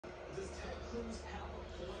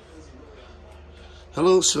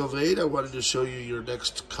Hello, Silvain. I wanted to show you your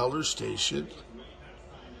NeXT Colorstation.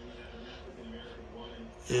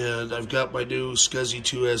 And I've got my new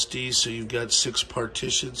scsi2sd, so you've got 6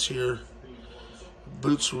 partitions here.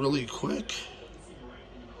 Boots really quick.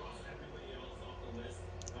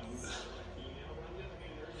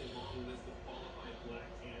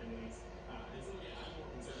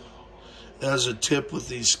 As a tip with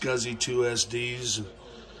these scsi2sds,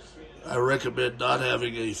 I recommend not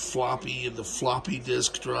having a floppy in the floppy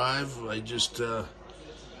disk drive. I just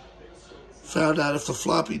found out if the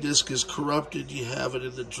floppy disk is corrupted, you have it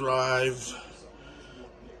in the drive.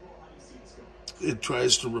 It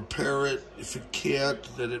tries to repair it. If it can't,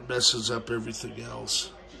 then it messes up everything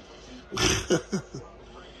else.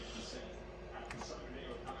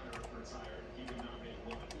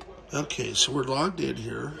 Okay, so we're logged in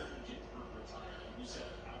here.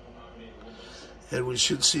 And we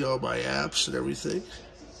should see all my apps and everything.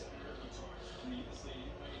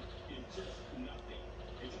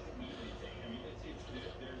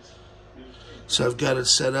 So I've got it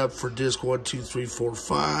set up for disk 1, 2, 3, 4,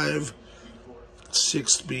 5.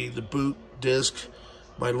 6 being the boot disk.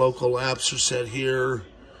 My local apps are set here.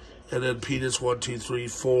 And then Penis 1, 2, 3,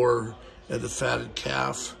 4, and the fatted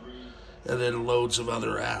calf. And then loads of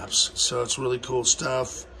other apps. So it's really cool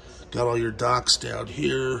stuff. Got all your docs down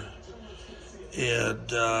here. And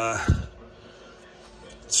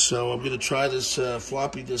so I'm going to try this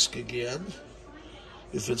floppy disk again.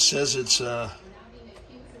 If it says it's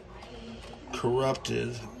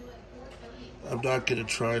corrupted, I'm not going to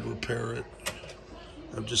try and repair it.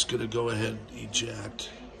 I'm just going to go ahead and eject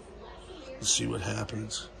and see what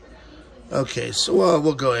happens. Okay, so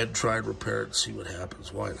we'll go ahead and try and repair it and see what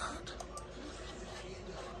happens. Why not?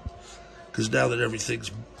 Because now that everything's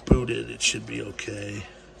booted, it should be okay.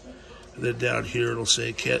 And then down here it'll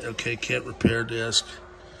say can't repair disk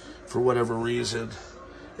for whatever reason,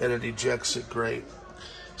 and it ejects it. Great.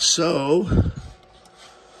 So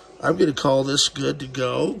I'm going to call this good to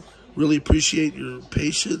go. Really appreciate your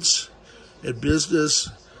patience and business.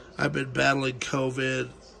 I've been battling COVID,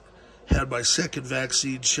 had my second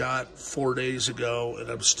vaccine shot 4 days ago, and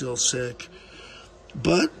I'm still sick,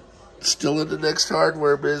 but still in the NeXT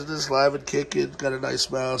hardware business, live and kicking. Got a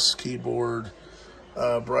nice mouse, keyboard,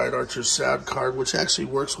 Brian Archer sound card, which actually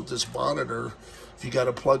works with this monitor. If you got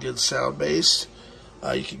a plug-in sound base,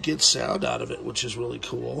 you can get sound out of it, which is really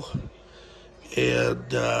cool.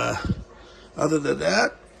 And other than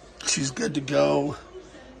that, she's good to go.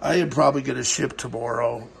 I am probably going to ship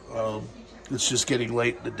tomorrow. It's just getting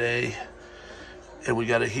late in the day, and we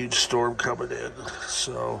got a huge storm coming in.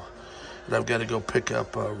 So, and I've got to go pick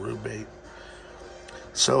up a roommate.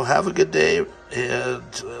 So have a good day, and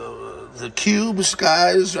the cubes,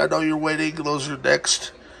 guys, I know you're waiting. Those are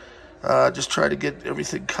next. Just try to get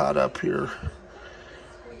everything caught up here.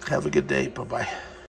 Have a good day. Bye-bye.